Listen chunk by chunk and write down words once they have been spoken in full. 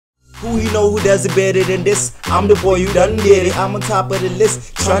Who he know who does it better than this? I'm the boy who done did it. I'm on top of the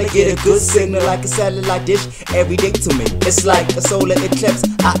list, trying to get a good signal like a satellite dish. Every day to me, it's like a solar eclipse.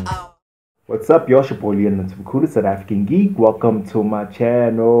 What's up, y'all? It's your boy Leon, the cool South African geek. Welcome to my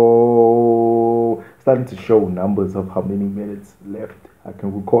channel. Starting to show numbers of how many minutes left I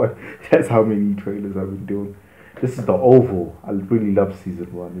can record. That's how many trailers I've been doing. This is the ORVILLE. I really loved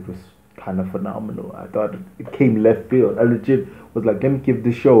season 1. It was kind of phenomenal. I thought it came left field. I legit was like, let me give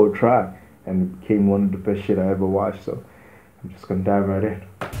this show a try, and it became one of the best shit I ever watched. So I'm just gonna dive right in.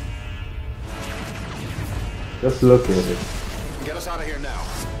 Just look at it. Get us out of here now.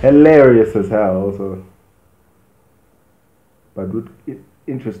 Hilarious as hell, also, but with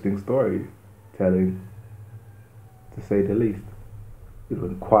interesting storytelling, to say the least. It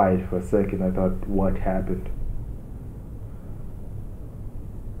went quiet for a second. I thought, what happened?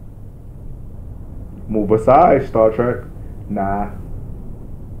 Move aside, Star Trek. Nah.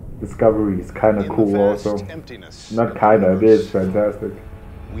 Discovery is kind of cool also. Not kind of, it is fantastic.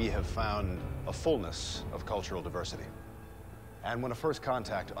 We have found a fullness of cultural diversity. And when a first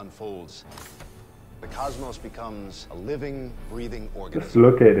contact unfolds, the cosmos becomes a living, breathing organism. Just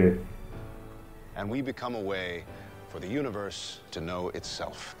look at it. And we become a way for the universe to know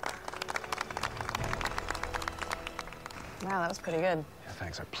itself. Wow, that was pretty good. Yeah,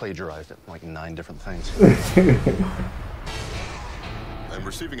 thanks. I plagiarized it like 9 different things. I'm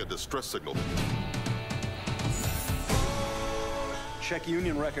receiving a distress signal. Check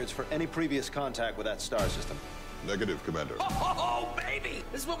Union records for any previous contact with that star system. Negative, Commander. Oh, baby!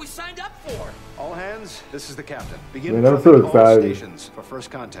 This is what we signed up for! All hands, this is the captain. Begin Man, I'm so all excited. stations for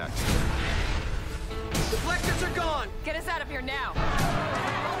first contact. Deflectors are gone! Get us out of here now!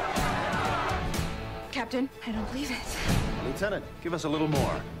 Captain, I don't believe it. Lieutenant, give us a little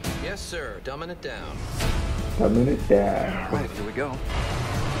more. Yes, sir. Dumbing it down. Dumbing it down. All right, here we go.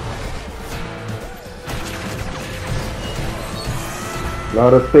 A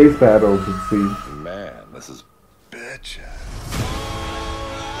lot of space battles, it seems. Man, this is bitchin'.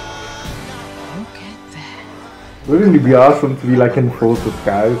 Look at that. Wouldn't it be awesome to be like in full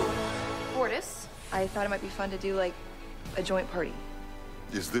disguise? Fortis, I thought it might be fun to do like a joint party.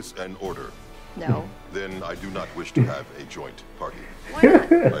 Is this an order? No. Then I do not wish to have a joint party. Why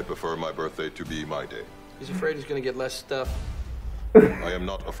not? I prefer my birthday to be my day. He's afraid he's gonna get less stuff. I am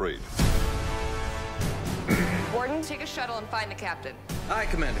not afraid. Warden, take a shuttle and find the captain. Aye,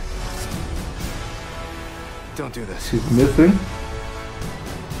 Commander. Don't do this. She's missing.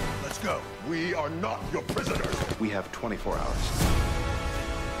 Let's go. We are not your prisoners. We have 24 hours.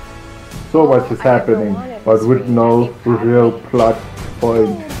 So much is happening, but with no real plot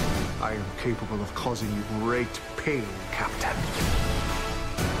point. I am capable of causing you great pain, Captain.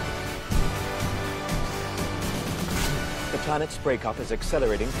 The planet's breakup is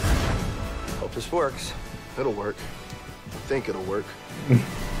accelerating. Hope this works. It'll work. I think it'll work.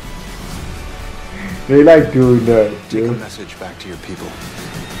 They like doing that. Take a Yeah. message back to your people.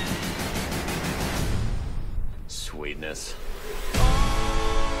 Sweetness.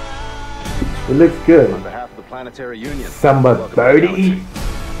 It looks good. On behalf of the Planetary Union, Summer welcome to 30.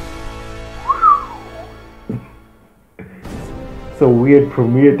 It's a weird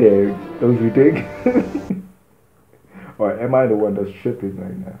premiere day, don't you think? Or am I the one that's tripping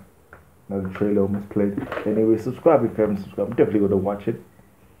right now? Another trailer almost played. Anyway, subscribe if you haven't subscribed. I'm definitely gonna watch it.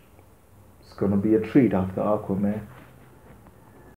 It's gonna be a treat after Aquaman.